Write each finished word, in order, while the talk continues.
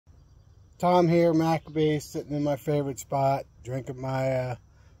Tom here, Maccabee, sitting in my favorite spot, drinking my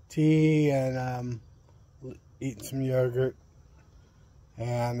tea and eating some yogurt.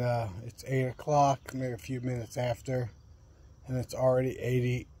 And it's 8 o'clock, maybe a few minutes after, and it's already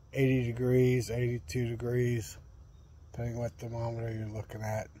 80 degrees, 82 degrees, depending what thermometer you're looking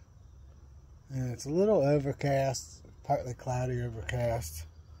at. And it's a little overcast, partly cloudy overcast.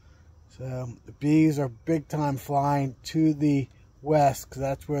 So the bees are big time flying to the west, because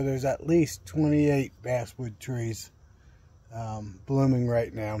that's where there's at least 28 basswood trees blooming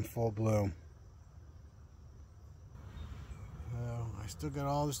right now in full bloom. So I still got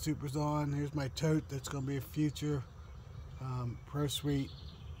all the supers on. Here's my tote that's going to be a future Pro Suite.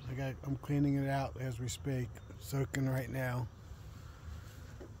 I'm cleaning it out as we speak. It's soaking right now.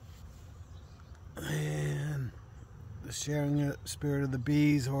 And the Sharing Spirit of the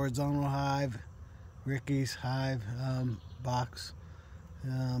Bees horizontal hive, Ricky's hive box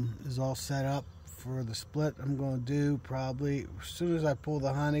is all set up for the split I'm going to do. Probably as soon as I pull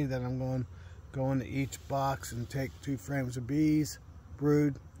the honey, then I'm going to go into each box and take 2 frames of bees,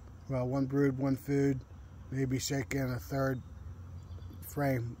 brood, well, 1 brood, 1 food, maybe shake in a 3rd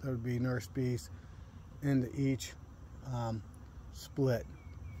frame, that would be nurse bees, into each split.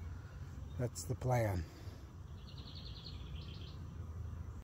 That's the plan.